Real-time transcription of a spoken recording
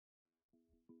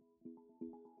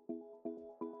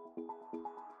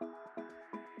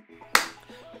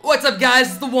What's up guys,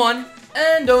 it's the one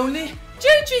and only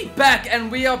JG back,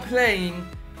 and we are playing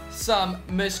some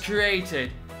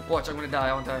Miscreated. Watch, I'm gonna die,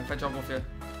 I won't die if I jump off here.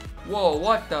 Whoa,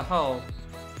 what the hell?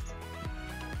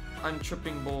 I'm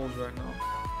tripping balls right now.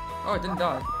 Oh, I didn't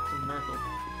die. It's a miracle.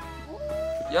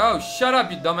 Yo, shut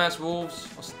up you dumbass wolves.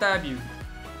 I'll stab you.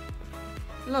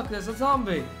 Look, there's a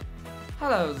zombie.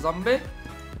 Hello, zombie.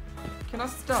 Can I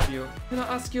stab you? Can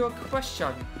I ask you a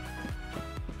question?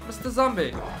 Mr.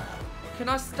 Zombie, can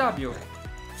I stab you?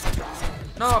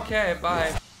 No, okay,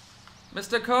 bye.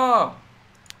 Mr. Carr!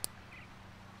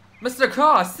 Mr.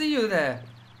 Carr, I see you there!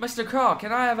 Mr. Carr,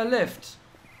 can I have a lift?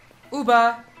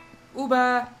 Uber!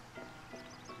 Uber!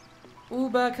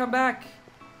 Uber, come back!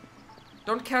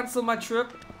 Don't cancel my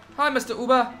trip. Hi, Mr.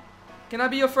 Uber! Can I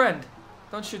be your friend?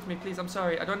 Don't shoot me, please, I'm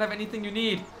sorry. I don't have anything you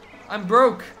need. I'm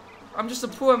broke. I'm just a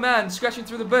poor man scratching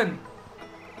through the bin.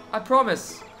 I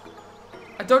promise.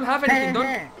 I don't have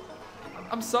anything.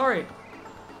 I'm sorry.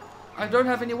 I don't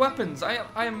have any weapons. I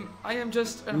am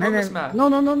just a homeless man. No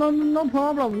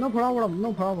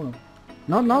problem.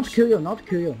 Not kill you.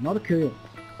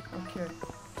 Okay.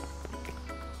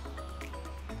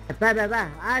 Bye.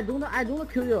 I don't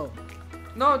kill you.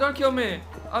 No, don't kill me.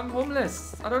 I'm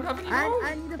homeless. I don't have any food.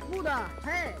 I need food.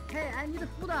 Hey, I need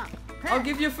food. Hey. I'll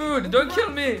give you food. Don't kill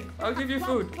me. I'll give you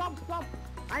food. Stop.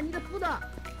 I need food.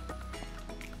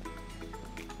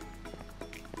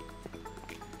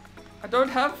 I don't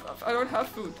have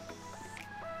food.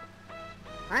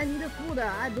 I need food.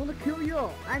 I don't kill you.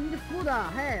 I need food.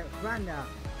 Hey, friend.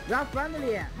 You're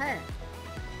friendly. Hey.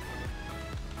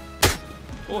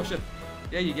 Oh shit.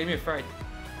 Yeah, you gave me a fright.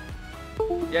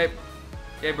 Yeah,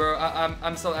 bro.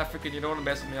 I'm South African. You don't want to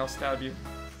mess with me. I'll stab you.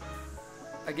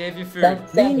 I gave you food.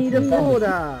 We need food.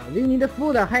 We need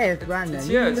food. Hey, friend. It's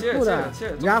here. It's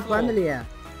You're friendly.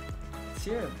 It's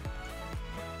here.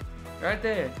 Right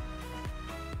there.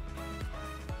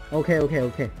 Okay.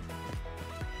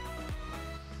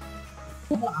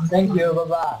 Thank you,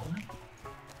 bye-bye.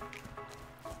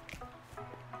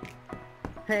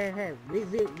 Hey,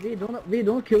 we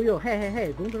don't kill you.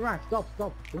 Hey, don't run. Stop.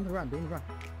 Don't run.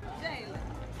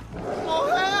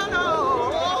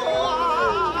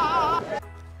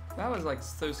 That was like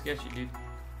so sketchy, dude.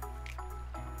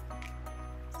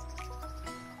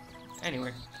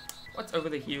 Anyway, what's over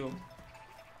the hill?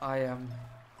 I am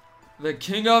the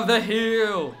king of the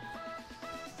hill.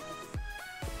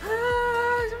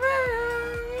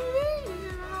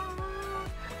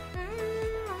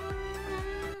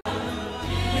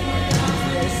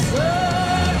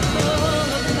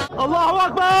 Allahu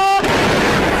Akbar!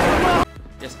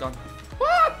 Yes, gone.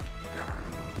 What?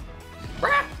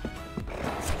 Bruh!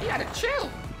 You gotta chill.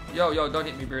 Yo, don't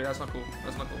hit me, bro. That's not cool.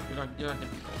 You don't hit me.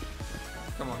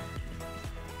 Come on.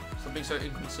 Stop being so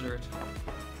inconsiderate.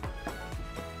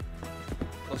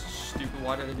 That's stupid.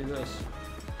 Why did I do this?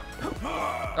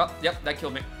 Oh, yep, that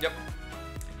killed me. Yep.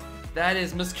 That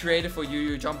is Miscreated for you.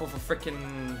 You jump off a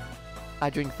freaking.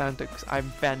 I drink Fanta because I'm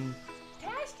fantastic.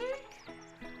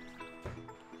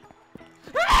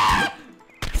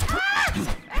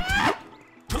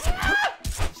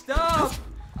 Stop!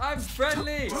 I'm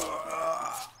friendly!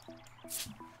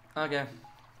 Okay.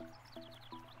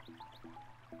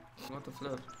 What the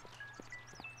flip?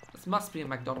 This must be a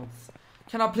McDonald's.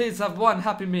 Can I please have one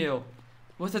Happy Meal?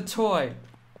 With a toy?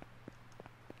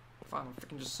 Fine, I'll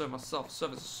freaking just serve myself.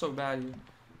 Service is so bad, dude.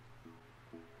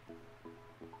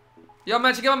 Yo,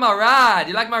 man, check out my ride.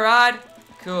 You like my ride?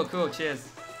 Cool, cheers.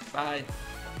 Bye.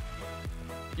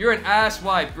 You're an ass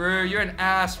wipe, bro. You're an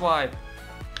ass wipe.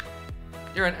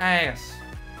 You're an ass.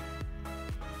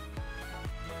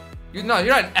 You're not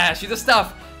an ass. You're the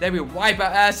stuff that we wipe our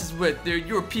asses with, dude.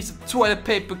 You're a piece of toilet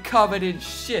paper covered in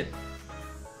shit.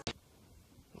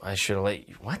 I should have let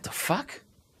you. What the fuck?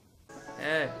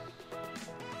 Hey.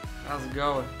 How's it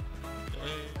going?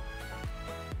 Hey.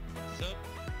 What's up,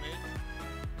 mate?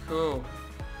 Cool.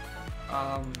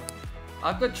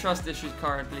 I've got trust issues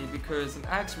currently because an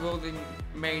axe-wielding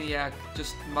maniac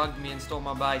just mugged me and stole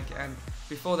my bike, and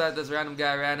before that this random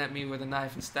guy ran at me with a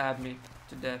knife and stabbed me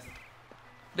to death.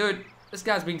 Dude, this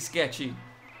guy's being sketchy.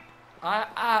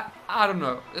 I don't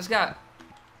know. This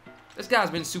guy's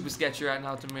been super sketchy right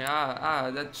now to me.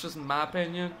 That's just my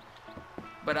opinion.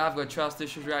 But I've got trust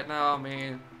issues right now. I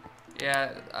mean,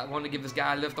 yeah, I want to give this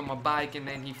guy a lift on my bike and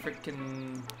then he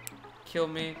freaking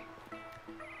killed me.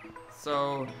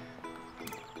 So,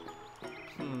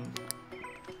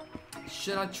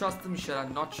 should I trust him? Should I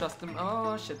not trust him?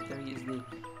 Oh shit, there he is.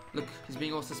 Look, he's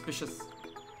being all suspicious.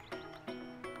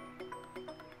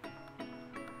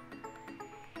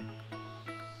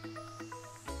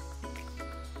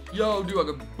 Yo, dude, I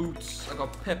got boots. I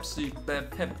got Pepsi.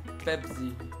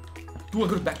 Pepsi. Dude, I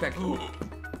got a backpack.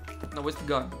 Now, where's the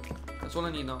gun? That's all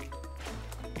I need now.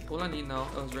 All I need now.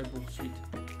 Oh, it's Red Bull. Sweet.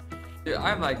 Dude,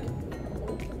 I'm like...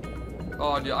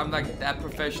 Oh, dude, I'm like that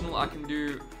professional. I can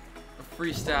do a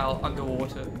freestyle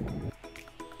underwater.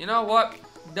 You know what?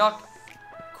 Duck,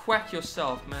 quack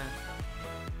yourself, man.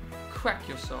 Quack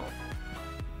yourself.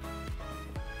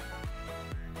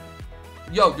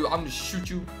 Yo, dude, I'm gonna shoot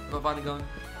you if I find a gun.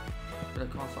 But I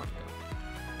can't find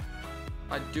a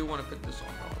gun. I do want to put this on.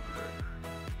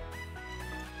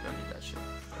 I don't need that shit.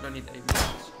 I don't need the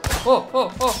ABs.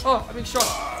 Oh, I'm being shot.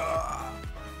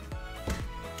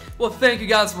 Well, thank you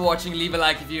guys for watching. Leave a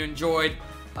like if you enjoyed.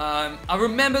 I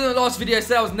remember in the last video I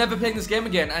said I was never playing this game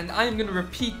again, and I am gonna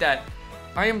repeat that.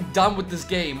 I am done with this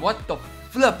game. What the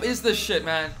flip is this shit,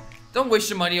 man? Don't waste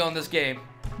your money on this game.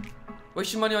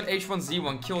 Waste your money on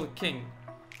H1Z1. Kill the king.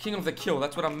 King of the kill.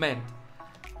 That's what I meant.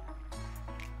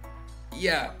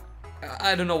 Yeah.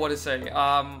 I don't know what to say.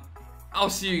 I'll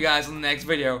see you guys in the next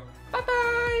video. Bye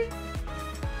bye.